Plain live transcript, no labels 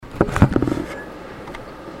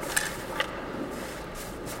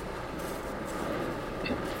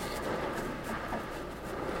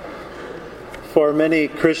For many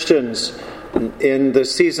Christians, in the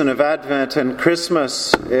season of Advent and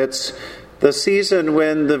Christmas, it's the season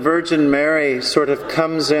when the Virgin Mary sort of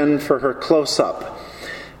comes in for her close-up.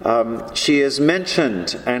 She is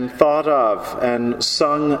mentioned and thought of and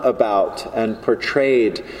sung about and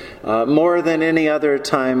portrayed more than any other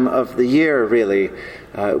time of the year, really.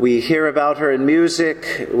 We hear about her in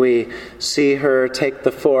music. We see her take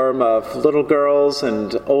the form of little girls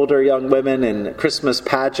and older young women in Christmas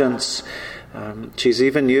pageants. She's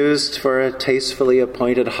even used for a tastefully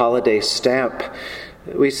appointed holiday stamp.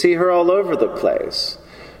 We see her all over the place.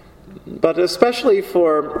 But especially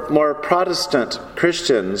for more Protestant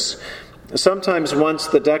Christians, sometimes once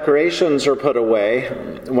the decorations are put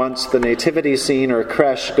away, once the nativity scene or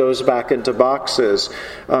creche goes back into boxes,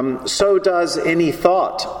 so does any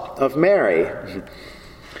thought of Mary.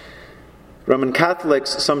 Roman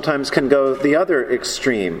Catholics sometimes can go the other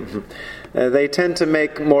extreme. They tend to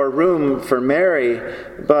make more room for Mary,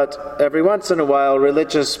 but every once in a while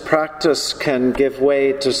religious practice can give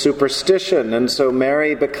way to superstition, and so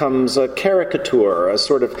Mary becomes a caricature, a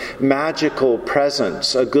sort of magical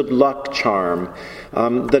presence, a good luck charm,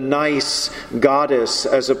 the nice goddess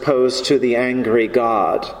as opposed to the angry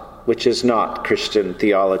God, which is not Christian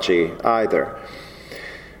theology either.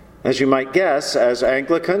 As you might guess, as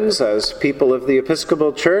Anglicans, as people of the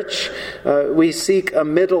Episcopal Church, we seek a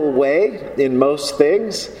middle way in most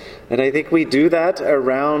things, and I think we do that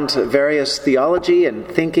around various theology and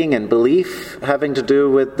thinking and belief having to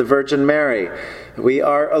do with the Virgin Mary. We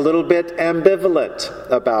are a little bit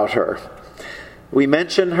ambivalent about her. We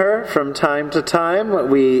mention her from time to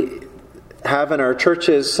time. We have in our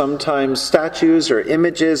churches sometimes statues or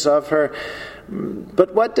images of her,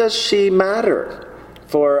 but what does she matter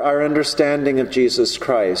for our understanding of Jesus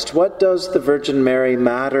Christ? What does the Virgin Mary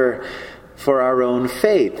matter for our own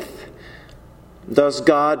faith? Does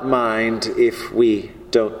God mind if we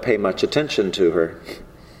don't pay much attention to her?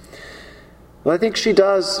 Well, I think she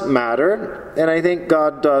does matter, and I think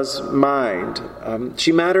God does mind.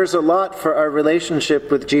 She matters a lot for our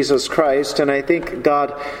relationship with Jesus Christ, and I think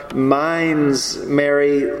God minds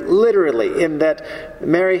Mary literally, in that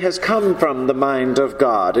Mary has come from the mind of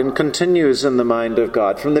God and continues in the mind of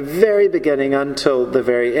God from the very beginning until the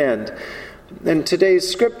very end. And today's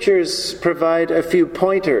scriptures provide a few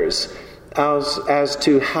pointers as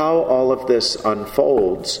to how all of this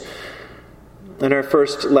unfolds. In our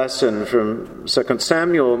first lesson from 2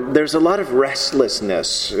 Samuel, there's a lot of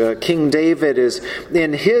restlessness. King David is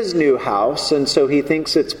in his new house, and so he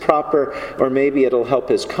thinks it's proper, or maybe it'll help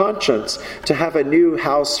his conscience, to have a new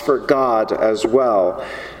house for God as well.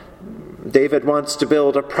 David wants to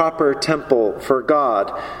build a proper temple for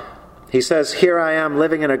God. He says, "Here I am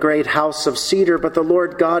living in a great house of cedar, but the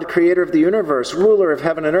Lord God, creator of the universe, ruler of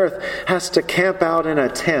heaven and earth, has to camp out in a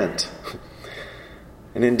tent."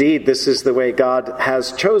 And indeed, this is the way God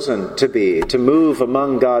has chosen to be, to move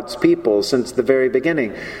among God's people since the very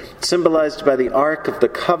beginning, symbolized by the Ark of the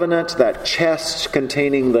Covenant, that chest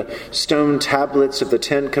containing the stone tablets of the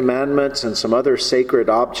Ten Commandments and some other sacred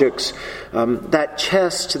objects. That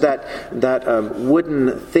chest, that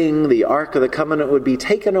wooden thing, the Ark of the Covenant, would be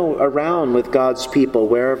taken around with God's people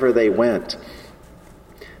wherever they went.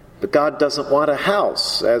 But God doesn't want a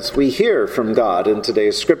house, as we hear from God in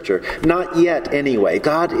today's scripture. Not yet, anyway.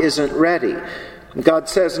 God isn't ready. God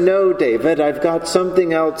says, "No, David, I've got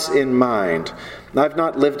something else in mind. I've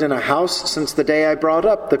not lived in a house since the day I brought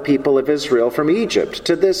up the people of Israel from Egypt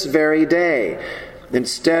to this very day.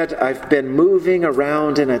 Instead, I've been moving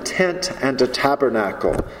around in a tent and a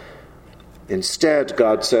tabernacle. Instead,"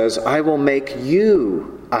 God says, "I will make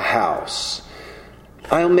you a house.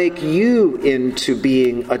 I'll make you into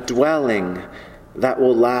being a dwelling that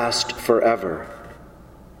will last forever."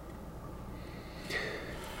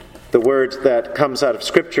 The word that comes out of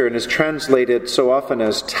Scripture and is translated so often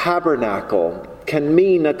as tabernacle can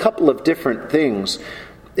mean a couple of different things.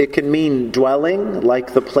 It can mean dwelling,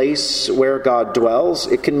 like the place where God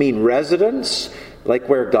dwells. It can mean residence, like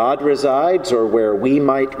where God resides or where we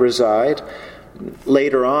might reside.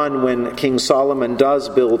 Later on, when King Solomon does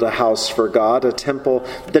build a house for God, a temple,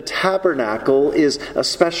 the tabernacle is a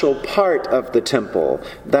special part of the temple,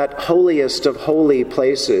 that holiest of holy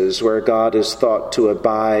places where God is thought to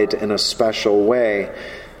abide in a special way.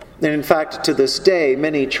 And in fact, to this day,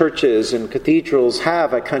 many churches and cathedrals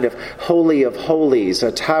have a kind of holy of holies,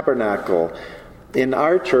 a tabernacle. In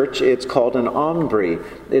our church, it's called an aumbrey.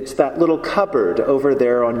 It's that little cupboard over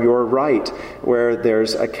there on your right where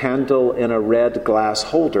there's a candle in a red glass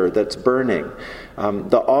holder that's burning.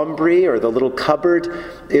 The aumbrey, or the little cupboard,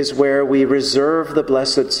 is where we reserve the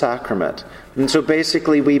Blessed Sacrament. And so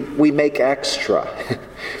basically we make extra.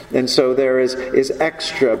 And so there is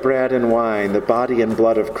extra bread and wine, the body and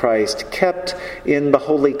blood of Christ, kept in the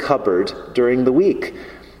holy cupboard during the week.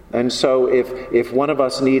 And so if one of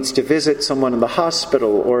us needs to visit someone in the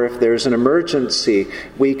hospital, or if there's an emergency,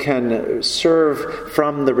 we can serve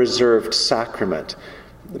from the reserved sacrament.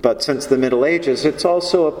 But since the Middle Ages, it's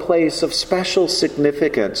also a place of special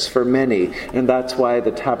significance for many, and that's why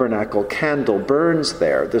the tabernacle candle burns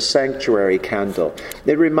there, the sanctuary candle.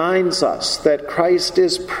 It reminds us that Christ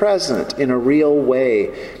is present in a real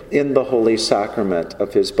way in the holy sacrament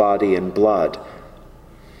of his body and blood.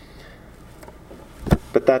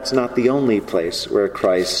 But that's not the only place where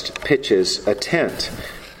Christ pitches a tent.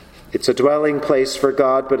 It's a dwelling place for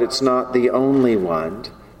God, but it's not the only one,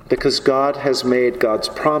 because God has made God's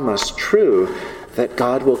promise true that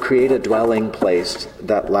God will create a dwelling place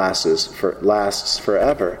that lasts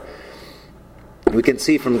forever. We can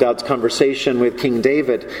see from God's conversation with King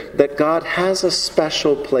David that God has a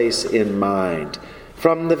special place in mind.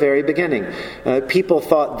 From the very beginning, people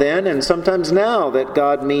thought then and sometimes now that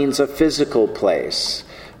God means a physical place,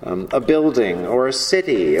 a building or a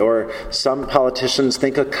city, or some politicians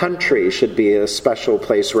think a country should be a special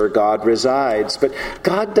place where God resides. But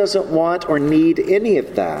God doesn't want or need any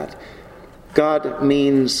of that. God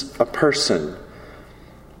means a person.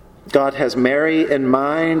 God has Mary in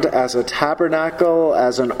mind as a tabernacle,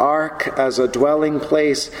 as an ark, as a dwelling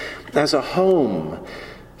place, as a home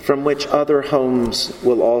from which other homes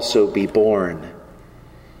will also be born.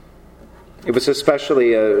 It was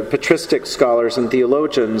especially patristic scholars and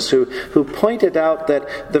theologians who pointed out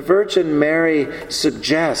that the Virgin Mary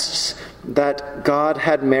suggests that God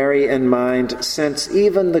had Mary in mind since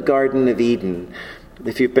even the Garden of Eden.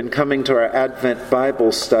 If you've been coming to our Advent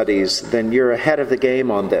Bible studies, then you're ahead of the game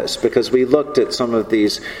on this, because we looked at some of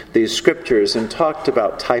these scriptures and talked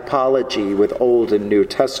about typology with Old and New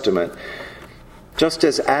Testament. Just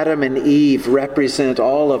as Adam and Eve represent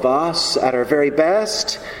all of us at our very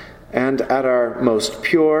best and at our most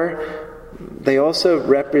pure, they also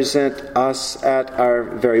represent us at our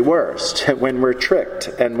very worst, when we're tricked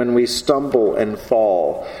and when we stumble and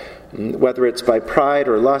fall. Whether it's by pride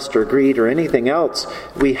or lust or greed or anything else,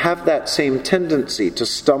 we have that same tendency to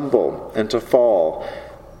stumble and to fall.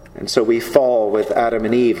 And so we fall with Adam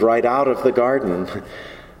and Eve right out of the garden.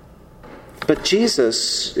 But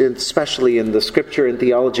Jesus, especially in the scripture and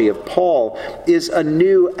theology of Paul, is a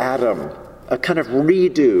new Adam, a kind of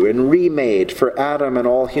redo and remade for Adam and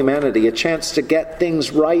all humanity, a chance to get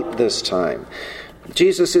things right this time.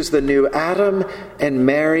 Jesus is the new Adam, and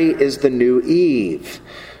Mary is the new Eve.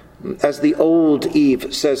 As the old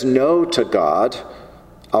Eve says no to God,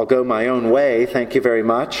 I'll go my own way, thank you very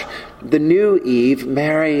much, the new Eve,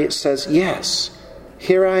 Mary, says yes.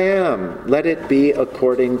 Here I am. Let it be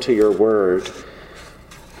according to your word.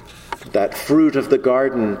 That fruit of the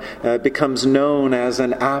garden becomes known as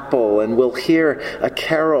an apple, and we'll hear a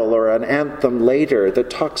carol or an anthem later that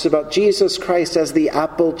talks about Jesus Christ as the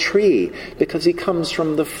apple tree, because he comes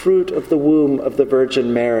from the fruit of the womb of the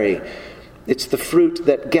Virgin Mary. It's the fruit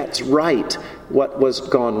that gets right what was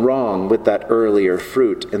gone wrong with that earlier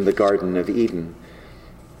fruit in the Garden of Eden.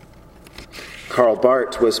 Karl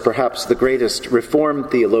Barth was perhaps the greatest Reformed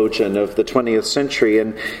theologian of the 20th century,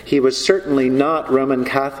 and he was certainly not Roman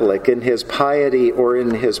Catholic in his piety or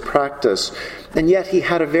in his practice, and yet he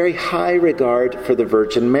had a very high regard for the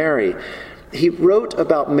Virgin Mary. He wrote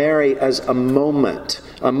about Mary as a moment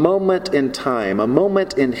in time, a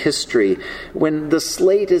moment in history, when the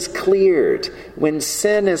slate is cleared, when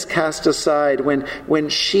sin is cast aside, when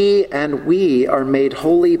she and we are made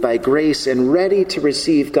holy by grace and ready to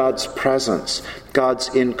receive God's presence,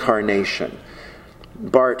 God's incarnation.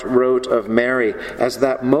 Barth wrote of Mary as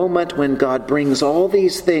that moment when God brings all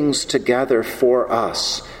these things together for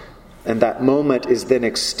us. And that moment is then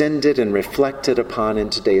extended and reflected upon in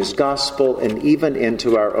today's gospel and even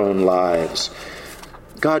into our own lives.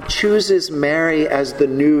 God chooses Mary as the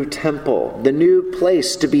new temple, the new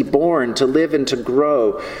place to be born, to live and to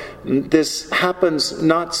grow. This happens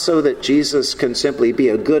not so that Jesus can simply be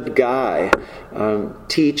a good guy,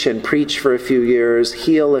 teach and preach for a few years,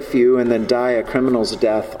 heal a few, and then die a criminal's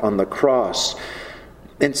death on the cross.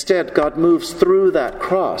 Instead, God moves through that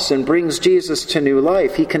cross and brings Jesus to new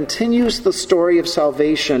life. He continues the story of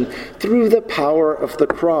salvation through the power of the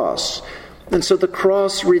cross. And so the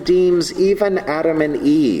cross redeems even Adam and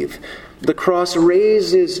Eve. The cross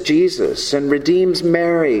raises Jesus and redeems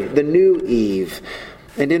Mary, the new Eve.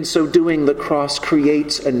 And in so doing, the cross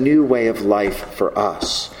creates a new way of life for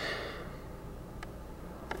us.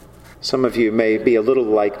 Some of you may be a little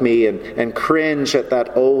like me and cringe at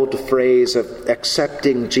that old phrase of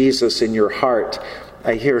accepting Jesus in your heart.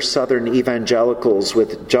 I hear Southern evangelicals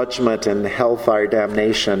with judgment and hellfire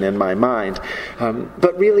damnation in my mind.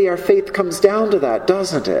 But really our faith comes down to that,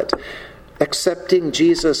 doesn't it? Accepting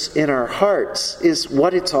Jesus in our hearts is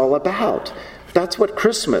what it's all about. That's what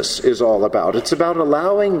Christmas is all about. It's about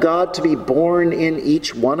allowing God to be born in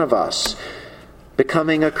each one of us.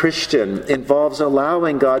 Becoming a Christian involves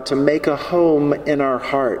allowing God to make a home in our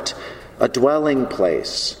heart, a dwelling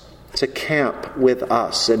place, to camp with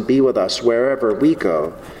us and be with us wherever we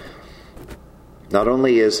go. Not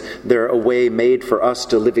only is there a way made for us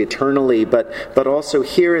to live eternally, but also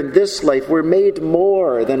here in this life we're made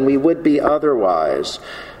more than we would be otherwise.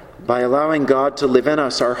 By allowing God to live in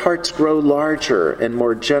us, our hearts grow larger and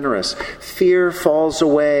more generous. Fear falls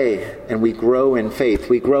away and we grow in faith.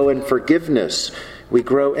 We grow in forgiveness. We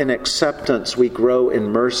grow in acceptance. We grow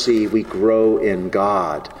in mercy. We grow in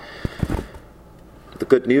God. The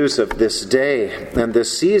good news of this day and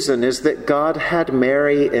this season is that God had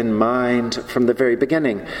Mary in mind from the very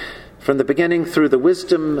beginning. From the beginning, through the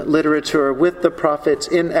wisdom literature, with the prophets,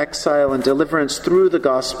 in exile and deliverance through the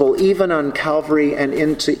gospel, even on Calvary and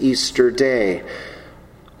into Easter Day.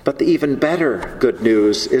 But the even better good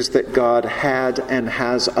news is that God had and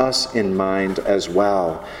has us in mind as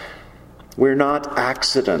well. We're not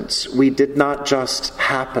accidents. We did not just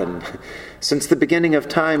happen. Since the beginning of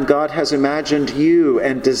time, God has imagined you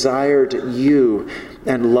and desired you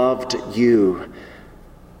and loved you.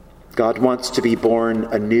 God wants to be born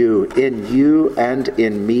anew in you and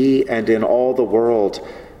in me and in all the world,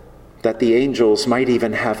 that the angels might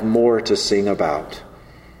even have more to sing about.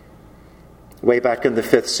 Way back in the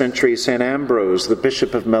 5th century, St. Ambrose, the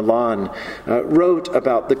Bishop of Milan, wrote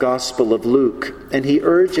about the Gospel of Luke, and he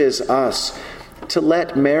urges us to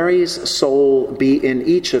let Mary's soul be in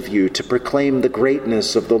each of you to proclaim the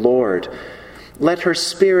greatness of the Lord. Let her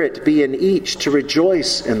spirit be in each to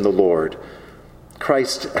rejoice in the Lord.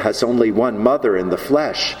 Christ has only one mother in the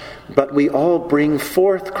flesh, but we all bring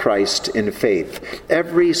forth Christ in faith.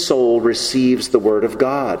 Every soul receives the word of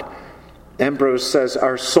God. Ambrose says,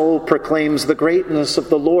 our soul proclaims the greatness of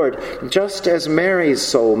the Lord, just as Mary's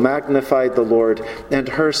soul magnified the Lord, and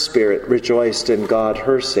her spirit rejoiced in God,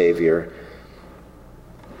 her Savior.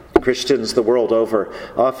 Christians the world over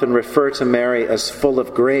often refer to Mary as full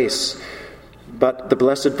of grace, but the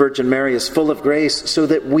Blessed Virgin Mary is full of grace so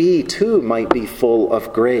that we too might be full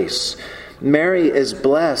of grace. Mary is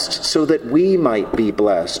blessed so that we might be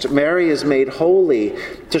blessed. Mary is made holy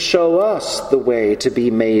to show us the way to be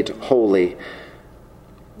made holy.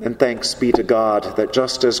 And thanks be to God that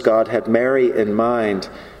just as God had Mary in mind,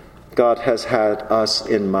 God has had us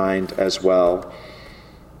in mind as well.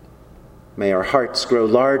 May our hearts grow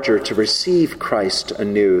larger to receive Christ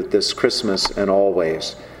anew this Christmas and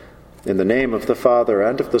always. In the name of the Father,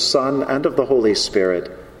 and of the Son, and of the Holy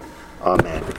Spirit. Amen.